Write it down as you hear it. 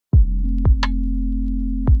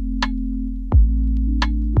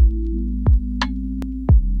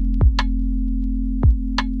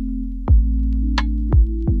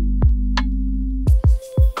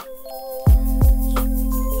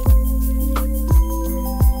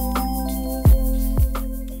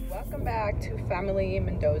Emily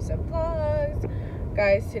Mendoza vlogs.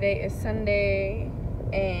 Guys, today is Sunday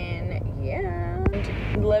and yeah,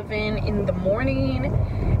 11 in the morning,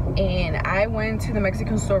 and I went to the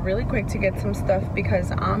Mexican store really quick to get some stuff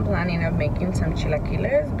because I'm planning on making some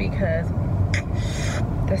chilaquiles because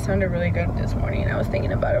that sounded really good this morning. I was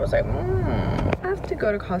thinking about it. I was like, I have to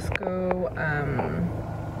go to Costco.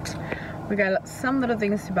 We got some little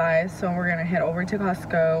things to buy, so we're gonna head over to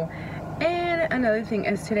Costco. And another thing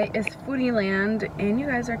is today is Foodieland, and you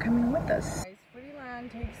guys are coming with us.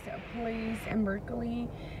 Foodieland takes place in Berkeley,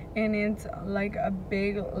 and it's like a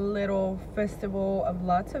big little festival of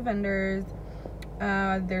lots of vendors.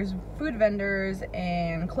 There's food vendors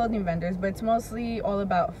and clothing vendors, but it's mostly all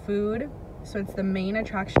about food. So it's the main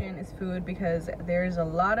attraction is food because there's a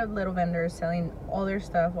lot of little vendors selling all their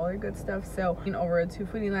stuff, all their good stuff. So over to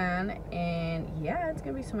Foodieland, and yeah, it's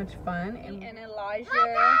gonna be so much fun. And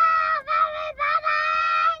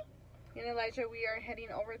Elijah, we are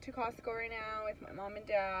heading over to Costco right now with my mom and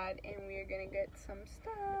dad, and we are gonna get some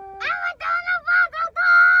stuff.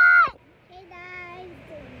 Hey guys,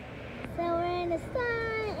 so we're in the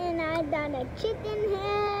sun, and I done a chicken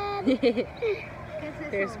head.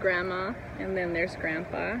 There's grandma and then there's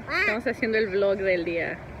grandpa. Estamos haciendo el vlog del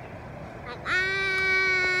día.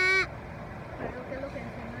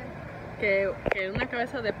 Que una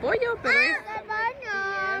cabeza de pollo, pero es...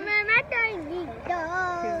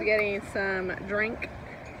 He's getting some drink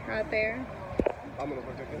right there. Recording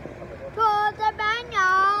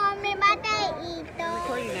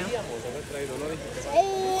now.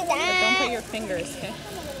 But don't put your fingers, okay?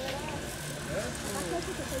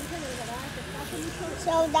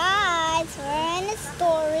 So guys, we're in the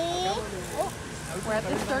story. We're at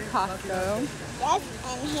the store Costco. Yes,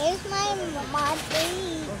 and here's my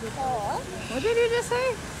matito. What did you just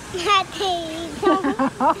say? Matito.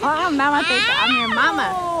 Mamatita. I'm your mama.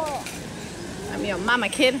 I'm your mama,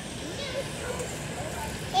 kid.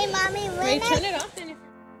 Hey, mommy, Hey, turn it off then.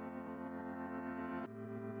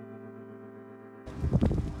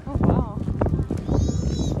 Oh wow.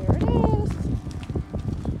 There it is.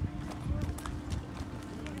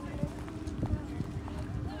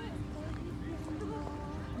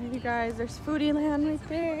 You guys, there's Foodieland right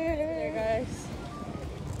there, guys.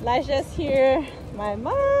 Elijah's here. My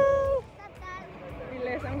mom.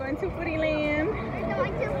 I'm going to Foodieland. We're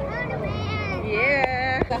going to Foodieland.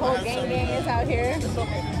 Yeah. The whole gang is out here. This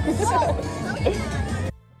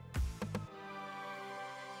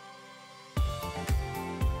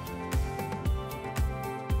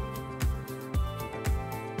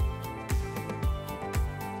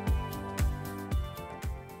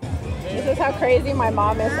is how crazy my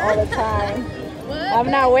mom is all the time.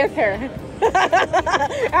 I'm not with her.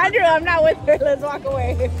 Andrew, I'm not with her. Let's walk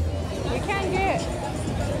away. We can't get.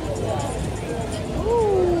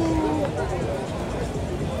 Ooh.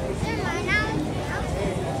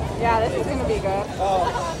 Yeah, this is gonna be good.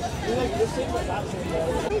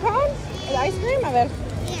 Cone? Ice cream? A ver.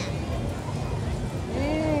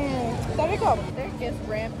 Está rico. There gets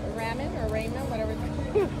ramen or ramen, whatever.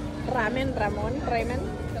 Ramen.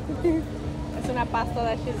 It's una pasta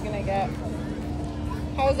that she's gonna get.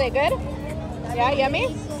 How's it? Good? Yeah, yummy?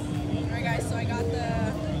 Alright guys, so I got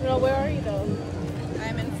the... No, where are you though?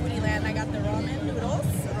 I'm in Foodieland. I got the ramen noodles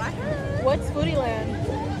right here. What's Foodieland?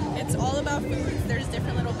 It's all about foods. There's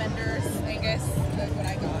different little vendors. I guess that's what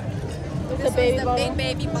I got. This one's the big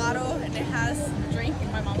baby bottle, and it has a drink.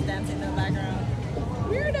 My mom's dancing in the background.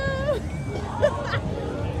 Weirdo!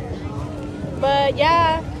 But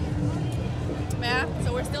yeah,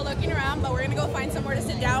 so we're still looking around, but we're gonna go find somewhere to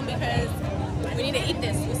sit down because we need to eat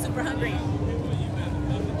this. We're super hungry.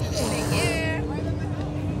 Thank you.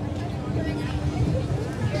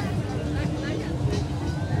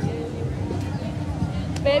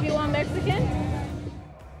 Babe, you want Mexican?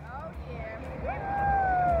 Oh yeah.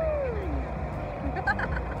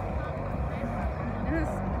 This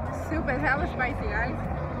soup is hella spicy, guys.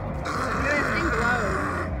 This thing glows.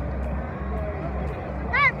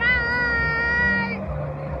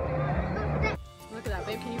 Look at that,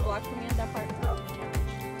 babe. Can you block for me at that part?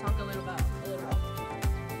 Talk a little about.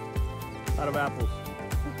 Out of apples.